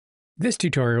This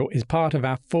tutorial is part of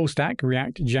our full stack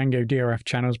React Django DRF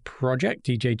channels project,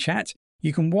 DJ Chat.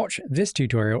 You can watch this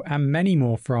tutorial and many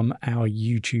more from our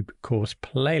YouTube course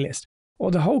playlist,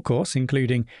 or the whole course,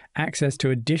 including access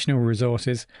to additional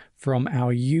resources from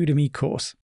our Udemy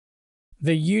course.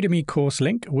 The Udemy course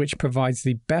link, which provides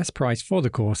the best price for the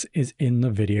course, is in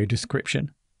the video description.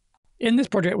 In this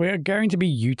project, we are going to be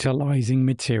utilizing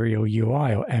Material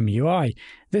UI or MUI.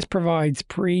 This provides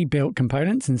pre-built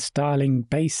components and styling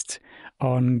based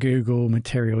on Google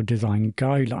Material Design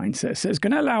Guidelines. So it's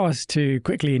going to allow us to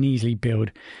quickly and easily build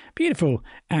beautiful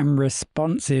and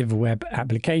responsive web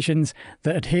applications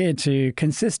that adhere to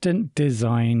consistent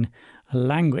design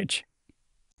language.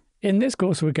 In this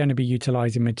course, we're going to be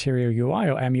utilizing Material UI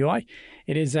or MUI.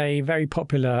 It is a very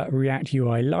popular React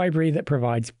UI library that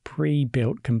provides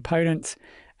pre-built components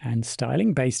and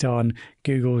styling based on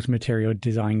Google's Material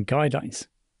Design Guidelines.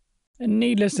 And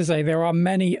needless to say, there are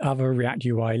many other React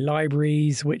UI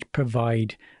libraries which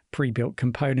provide pre-built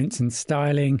components and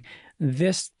styling.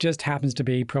 This just happens to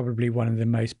be probably one of the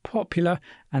most popular,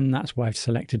 and that's why I've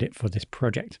selected it for this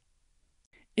project.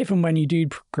 If and when you do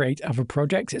create other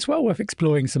projects, it's well worth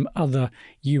exploring some other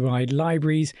UI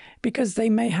libraries because they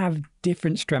may have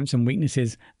different strengths and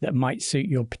weaknesses that might suit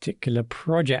your particular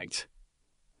project.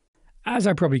 As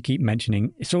I probably keep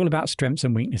mentioning, it's all about strengths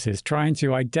and weaknesses, trying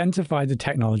to identify the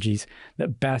technologies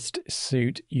that best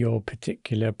suit your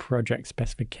particular project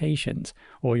specifications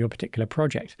or your particular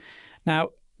project. Now,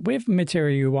 with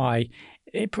Material UI,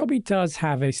 it probably does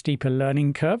have a steeper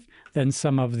learning curve than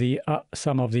some of the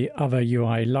other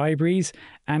UI libraries,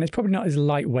 and it's probably not as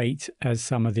lightweight as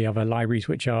some of the other libraries,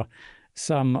 which are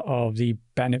some of the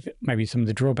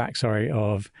drawbacks,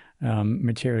 of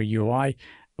Material UI,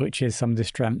 which is some of the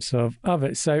strengths of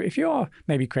others. So if you are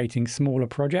maybe creating smaller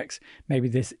projects, maybe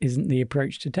this isn't the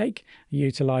approach to take,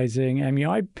 utilizing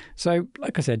MUI. So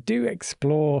like I said, do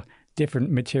explore different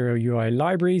Material UI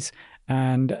libraries.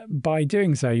 And by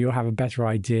doing so, you'll have a better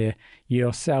idea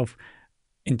yourself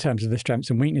in terms of the strengths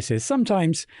and weaknesses.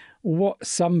 Sometimes what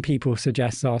some people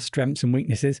suggest are strengths and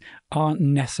weaknesses aren't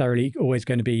necessarily always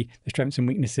going to be the strengths and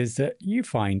weaknesses that you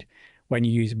find when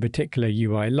you use a particular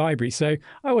UI library. So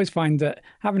I always find that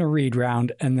having a read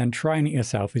round and then trying it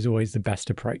yourself is always the best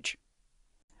approach.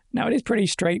 Now, it is pretty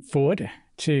straightforward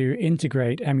to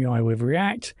integrate MUI with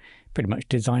React, pretty much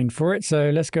designed for it. So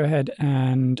let's go ahead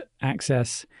and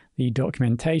access the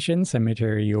documentation, so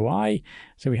Material UI.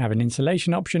 So we have an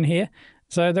installation option here.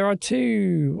 So there are a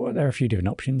few different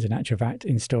options in actual fact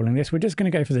installing this. We're just going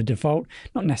to go for the default,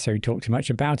 not necessarily talk too much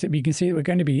about it, but you can see that we're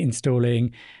going to be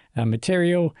installing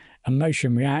Material,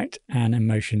 Emotion React, and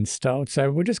Emotion Styled.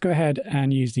 So we'll just go ahead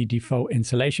and use the default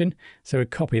installation. So we'll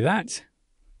copy that.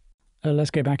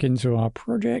 Let's go back into our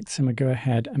projects and we'll go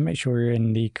ahead and make sure we're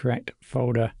in the correct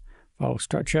folder file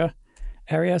structure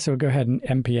area. So we'll go ahead and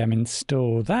npm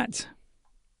install that.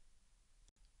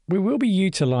 We will be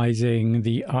utilizing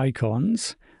the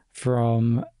icons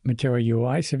from Material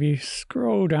UI. So if you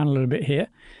scroll down a little bit here,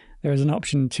 there is an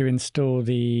option to install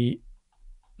the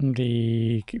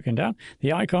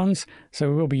icons. So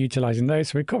we will be utilizing those.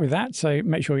 So we copy that. So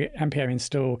make sure you npm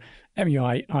install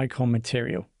MUI icon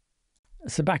material.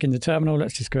 So back in the terminal,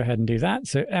 let's just go ahead and do that.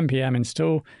 So npm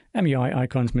install MUI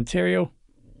icons material.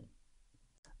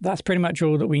 That's pretty much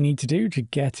all that we need to do to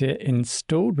get it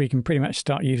installed. We can pretty much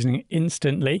start using it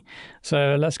instantly.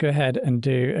 So let's go ahead and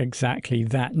do exactly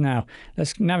that. Now,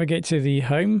 let's navigate to the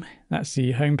home. That's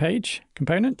the home page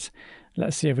component.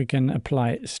 Let's see if we can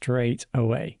apply it straight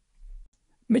away.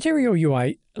 Material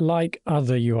UI, like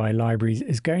other UI libraries,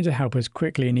 is going to help us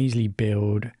quickly and easily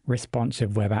build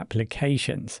responsive web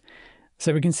applications.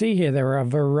 So we can see here there are a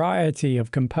variety of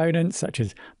components such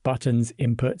as buttons,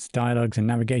 inputs, dialogues, and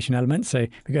navigation elements. So if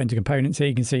we go into components here,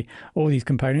 you can see all these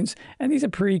components, and these are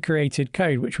pre-created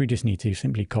code, which we just need to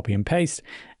simply copy and paste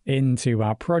into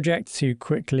our project to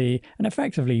quickly and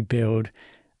effectively build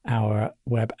our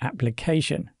web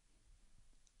application.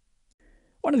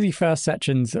 One of the first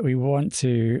sections that we want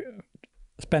to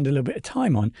spend a little bit of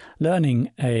time on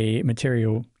learning a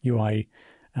Material UI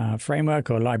framework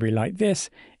or library like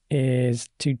this is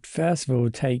to first of all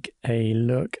take a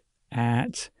look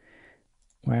at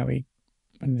so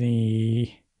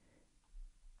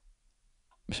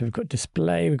we've got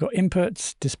display, we've got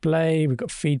inputs, display, we've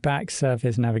got feedback,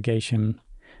 surface, navigation,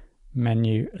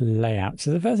 menu, layout.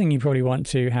 So the first thing you probably want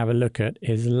to have a look at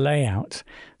is layout.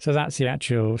 So that's the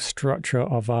actual structure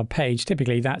of our page.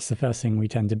 Typically, that's the first thing we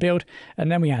tend to build,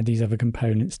 and then we add these other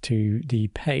components to the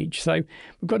page. So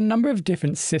we've got a number of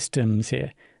different systems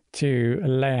here to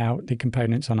lay out the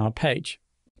components on our page.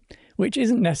 which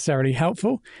isn't necessarily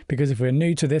helpful because if we're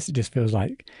new to this, it just feels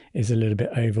like it's a little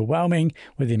bit overwhelming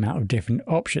with the amount of different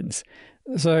options.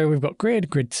 So we've got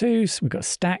grid 2s, we've got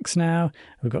stacks now,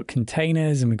 we've got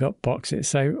containers, and we've got boxes.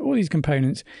 So all these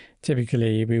components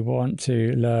typically we want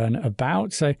to learn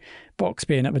about. So box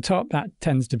being at the top, that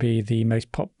tends to be the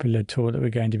most popular tool that we're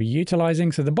going to be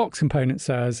utilizing. So the box component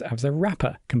serves as a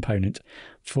wrapper component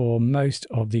for most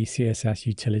of the CSS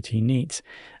utility needs.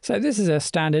 So this is a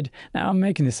standard. Now I'm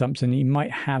making this assumption you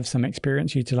might have some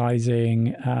experience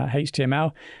utilizing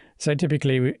HTML. So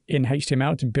typically in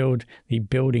HTML, to build the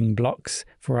building blocks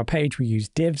for our page, we use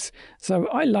divs. So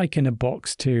I liken a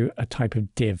box to a type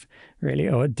of div, really,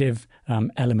 or a div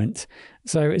element.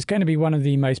 So it's going to be one of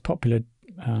the most popular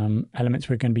elements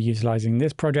we're going to be utilizing in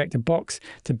this project, a box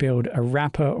to build a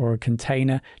wrapper or a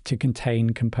container to contain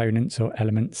components or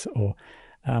elements or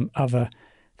other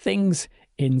things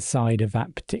inside of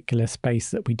that particular space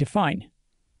that we define.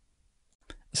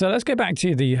 So let's go back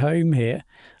to the home here.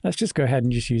 Let's just go ahead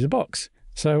and just use a box.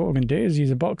 So what we're going to do is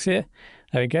use a box here.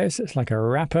 There we go. So it's like a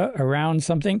wrapper around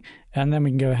something. And then we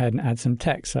can go ahead and add some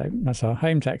text. So that's our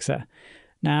home text there.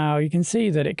 Now you can see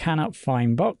that it cannot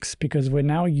find box because we're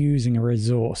now using a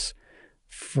resource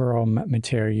from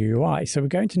Material UI. So we're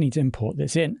going to need to import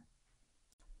this in.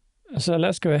 So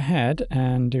let's go ahead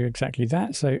and do exactly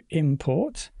that. So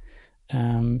import,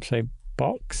 so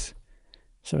box.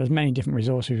 So there's many different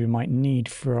resources we might need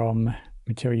from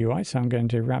Material UI. So I'm going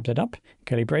to wrap that up,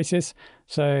 curly braces.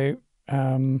 So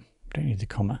don't need the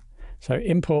comma. So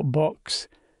import box,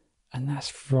 and that's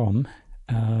from,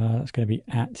 that's going to be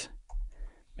at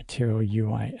Material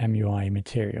UI, MUI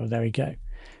material. There we go.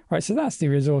 Right, so that's the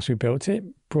resource we brought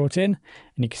in, and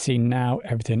you can see now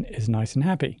everything is nice and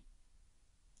happy.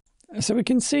 So we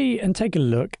can see and take a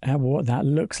look at what that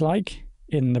looks like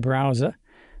in the browser.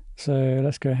 So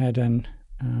let's go ahead and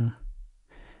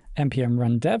npm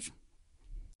run dev.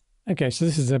 Okay, so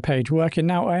this is the page working.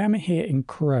 Now I am here in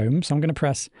Chrome, so I'm going to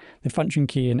press the function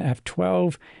key in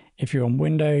F12. If you're on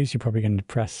Windows, you're probably going to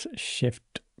press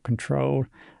Shift Control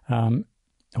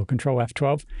or Control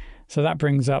F12. So that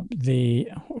brings up the,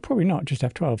 well, probably not, just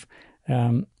F12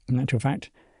 in actual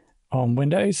fact on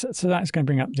Windows. So that's going to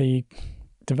bring up the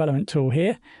development tool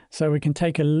here. So we can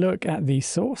take a look at the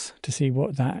source to see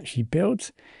what that actually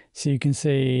builds. So you can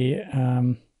see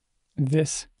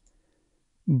this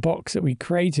box that we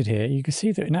created here. You can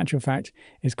see that in actual fact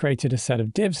it's created a set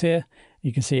of divs here.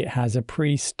 You can see it has a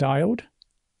pre-styled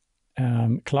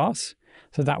class.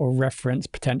 So that will reference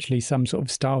potentially some sort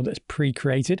of style that's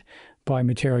pre-created by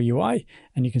Material UI.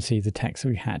 And you can see the text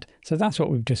we had. So that's what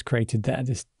we've just created there,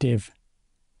 this div.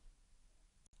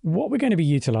 What we're going to be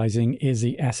utilizing is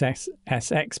the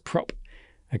SX prop.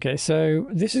 Okay, so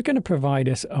this is going to provide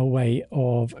us a way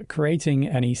of creating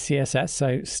any CSS,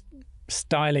 so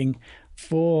styling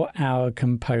for our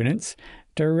components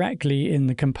directly in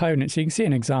the component. So you can see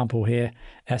an example here,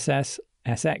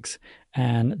 SX,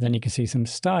 and then you can see some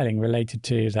styling related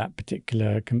to that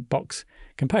particular box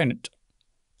component.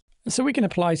 So we can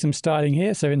apply some styling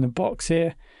here. So in the box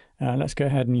here, let's go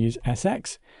ahead and use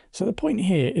SX. So the point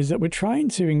here is that we're trying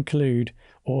to include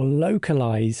or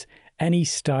localize any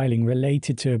styling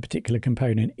related to a particular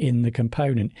component in the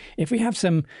component. If we have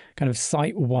some kind of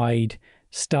site-wide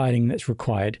styling that's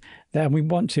required, then we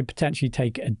want to potentially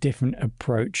take a different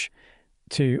approach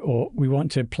to, or we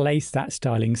want to place that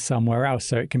styling somewhere else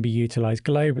so it can be utilized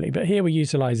globally. But here we're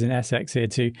utilizing SX here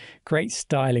to create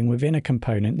styling within a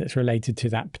component that's related to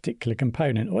that particular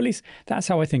component, or at least that's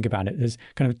how I think about it. There's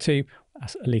kind of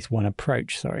at least one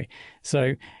approach, sorry.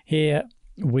 So here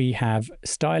we have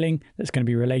styling that's going to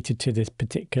be related to this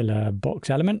particular box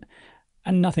element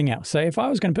and nothing else. So if I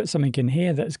was going to put something in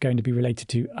here that's going to be related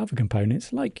to other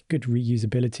components, like good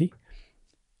reusability,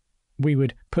 we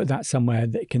would put that somewhere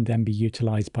that can then be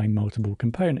utilized by multiple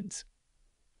components.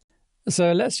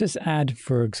 So let's just add,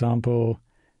 for example,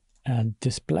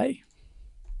 display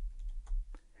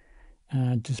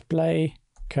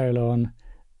colon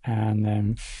and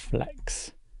then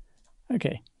flex.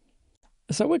 Okay.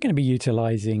 So we're going to be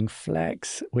utilizing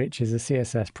flex, which is a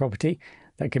CSS property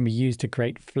that can be used to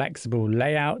create flexible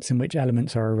layouts in which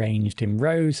elements are arranged in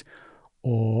rows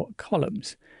or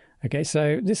columns. Okay,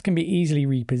 so this can be easily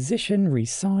repositioned,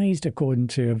 resized according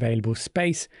to available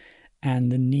space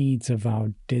and the needs of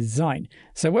our design.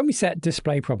 So when we set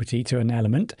display property to an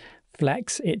element,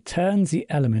 flex, it turns the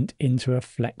element into a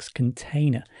flex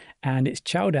container, and its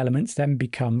child elements then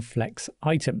become flex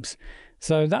items.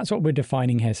 So that's what we're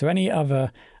defining here. So any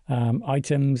other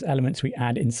items, elements we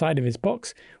add inside of this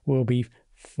box will be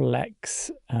flex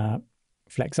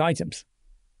items.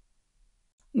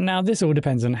 Now, this all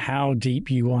depends on how deep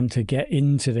you want to get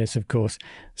into this, of course.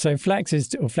 So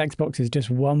Flexbox is just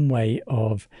one way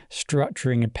of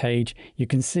structuring a page. You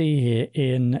can see here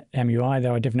in MUI,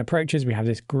 there are different approaches. We have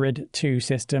this grid 2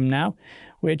 system now,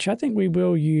 which I think we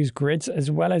will use grids, as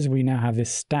well as we now have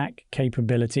this stack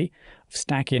capability of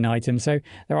stacking items. So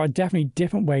there are definitely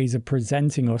different ways of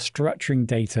presenting or structuring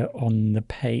data on the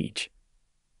page.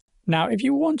 Now, if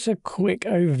you want a quick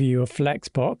overview of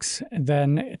Flexbox,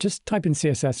 then just type in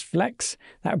CSS Flex.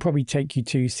 That would probably take you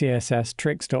to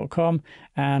csstricks.com.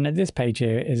 And this page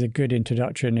here is a good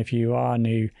introduction if you are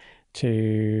new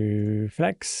to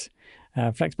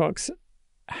Flexbox,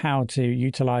 how to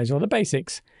utilize all the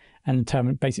basics and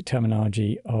the basic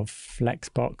terminology of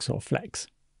Flexbox or Flex.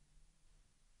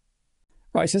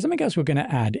 Right, so something else we're going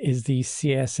to add is the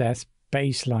CSS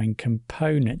Baseline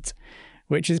component,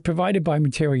 which is provided by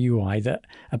Material UI that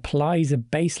applies a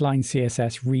baseline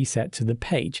CSS reset to the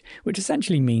page, which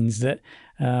essentially means that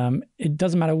it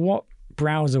doesn't matter what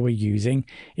browser we're using,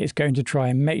 it's going to try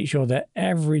and make sure that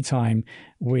every time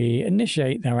we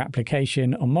initiate our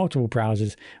application on multiple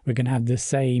browsers, we're going to have the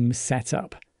same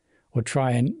setup, or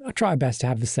try our best to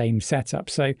have the same setup.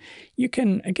 So you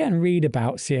can, again, read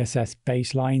about CSS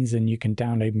baselines and you can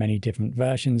download many different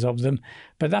versions of them.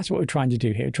 But that's what we're trying to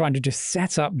do here. We're trying to just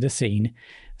set up the scene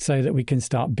so that we can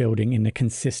start building in a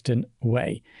consistent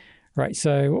way. Right,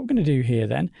 so what we're going to do here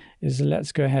then is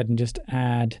let's go ahead and just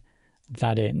add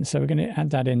that in. So we're going to add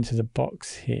that into the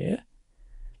box here,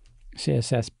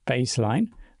 CSS baseline.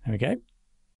 There we go.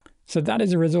 So that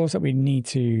is a resource that we need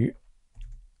to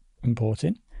import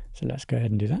in. So let's go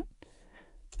ahead and do that.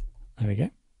 There we go.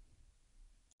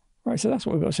 Right, so that's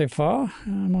what we've got so far.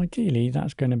 Ideally,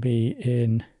 that's going to be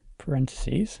in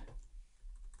parentheses.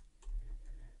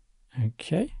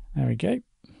 Okay, there we go.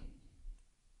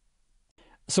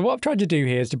 So what I've tried to do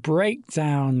here is to break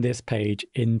down this page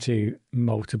into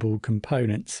multiple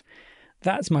components.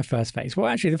 That's my first phase. Well,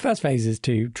 actually, the first phase is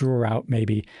to draw out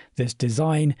maybe this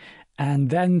design and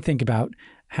then think about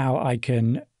how I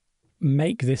can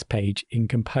make this page in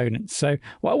components. So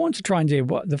what I want to try and do,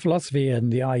 what the philosophy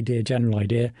and the idea, general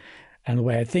idea, and the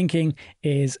way of thinking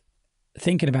is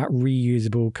thinking about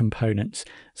reusable components.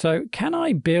 So can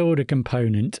I build a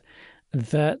component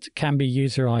that can be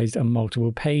utilized on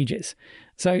multiple pages?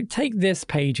 So take this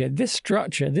page here, this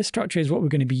structure is what we're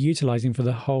going to be utilizing for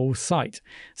the whole site.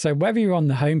 So whether you're on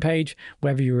the home page,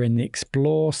 whether you're in the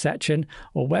explore section,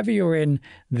 or whether you're in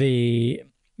the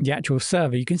actual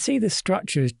server, you can see the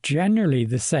structure is generally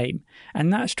the same.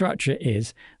 And that structure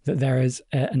is that there is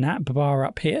an app bar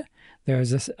up here. There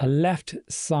is a left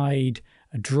side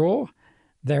drawer.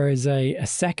 There is a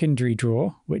secondary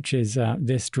drawer, which is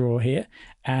this drawer here.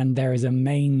 And there is a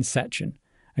main section.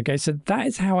 Okay, so that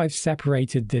is how I've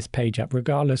separated this page up,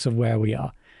 regardless of where we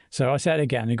are. So I said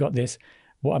again, we've got this,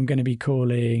 what I'm going to be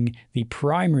calling the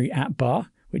primary app bar,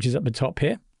 which is at the top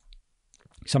here.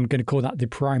 So I'm going to call that the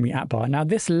primary app bar. Now,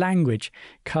 this language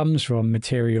comes from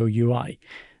Material UI.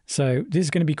 So this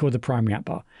is going to be called the primary app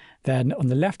bar. Then on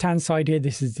the left-hand side here,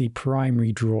 this is the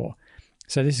primary drawer.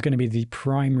 So this is going to be the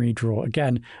primary drawer.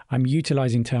 Again, I'm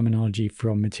utilizing terminology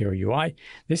from Material UI.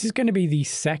 This is going to be the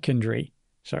secondary.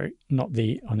 Sorry, not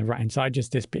the on the right-hand side,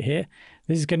 just this bit here.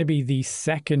 This is going to be the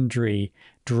secondary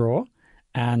drawer.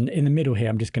 And in the middle here,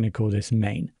 I'm just going to call this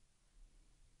main.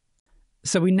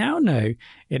 So we now know,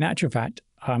 in actual fact,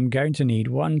 I'm going to need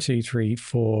 1, 2, 3,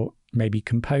 4, maybe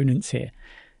components here.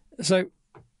 So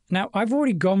now I've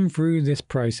already gone through this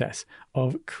process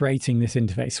of creating this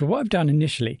interface. So what I've done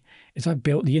initially is I've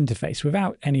built the interface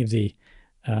without any of the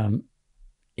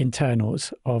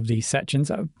internals of these sections.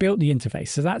 I've built the interface.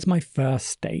 So that's my first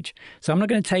stage. So I'm not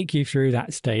going to take you through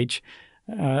that stage.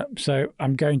 So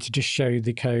I'm going to just show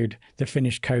the code, the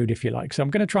finished code, if you like. So I'm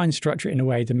going to try and structure it in a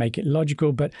way to make it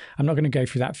logical, but I'm not going to go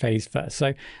through that phase first.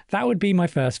 So that would be my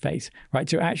first phase, right?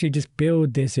 To actually just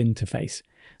build this interface.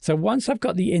 So once I've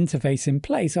got the interface in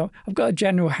place, I've got a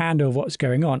general handle of what's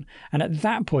going on. And at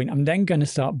that point, I'm then going to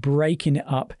start breaking it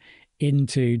up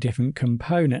into different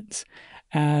components.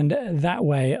 And that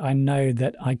way I know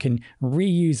that I can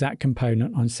reuse that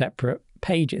component on separate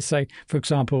pages. So for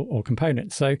example, or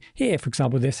components. So here, for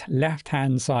example, this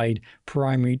left-hand side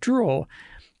primary drawer,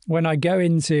 when I go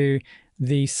into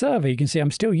the server, you can see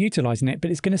I'm still utilizing it, but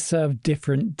it's going to serve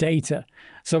different data.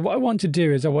 So what I want to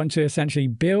do is I want to essentially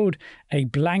build a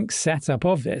blank setup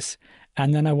of this.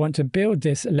 And then I want to build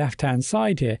this left-hand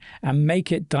side here and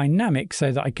make it dynamic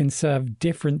so that I can serve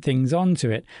different things onto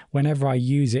it whenever I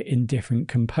use it in different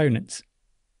components.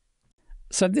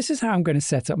 So this is how I'm going to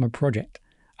set up my project.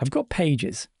 I've got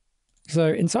pages. So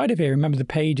inside of here, remember the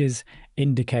pages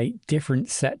indicate different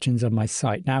sections of my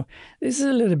site. Now, this is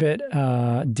a little bit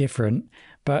different,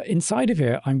 but inside of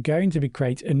here, I'm going to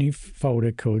create a new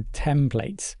folder called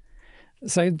templates.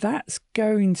 So that's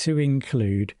going to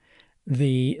include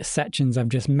the sections I've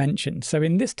just mentioned. So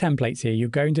in this templates here, you're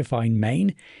going to find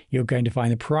main, you're going to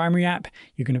find the primary app,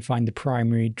 you're going to find the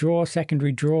primary drawer,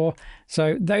 secondary drawer.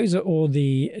 So those are all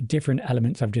the different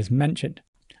elements I've just mentioned.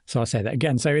 So I'll say that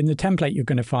again. So in the template, you're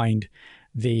going to find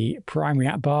the primary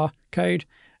app bar code.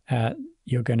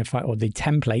 You're going to find, or the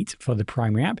template for the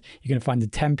primary app. You're going to find the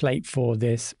template for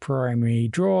this primary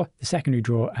drawer, the secondary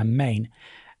drawer, and main.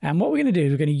 And what we're going to do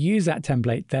is we're going to use that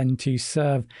template then to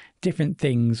serve different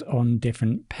things on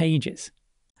different pages.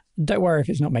 Don't worry if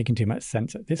it's not making too much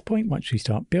sense at this point. Once we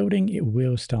start building, it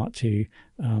will start to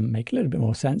make a little bit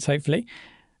more sense, hopefully.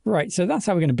 Right, so that's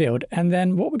how we're going to build. And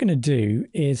then what we're going to do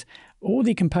is all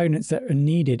the components that are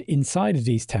needed inside of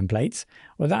these templates,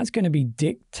 well, that's going to be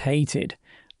dictated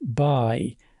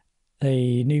by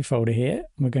a new folder here.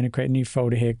 We're going to create a new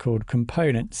folder here called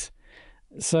components.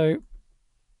 So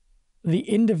the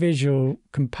individual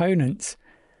components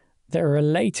that are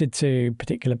related to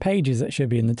particular pages that should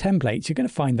be in the templates, you're going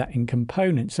to find that in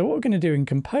components. So what we're going to do in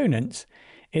components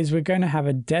is we're going to have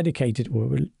a dedicated, or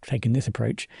we're taking this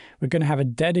approach, we're going to have a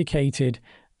dedicated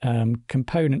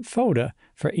component folder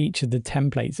for each of the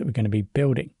templates that we're going to be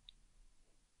building.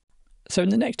 So in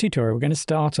the next tutorial, we're going to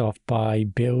start off by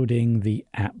building the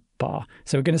app bar.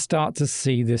 So we're going to start to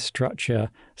see this structure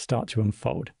start to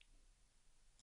unfold.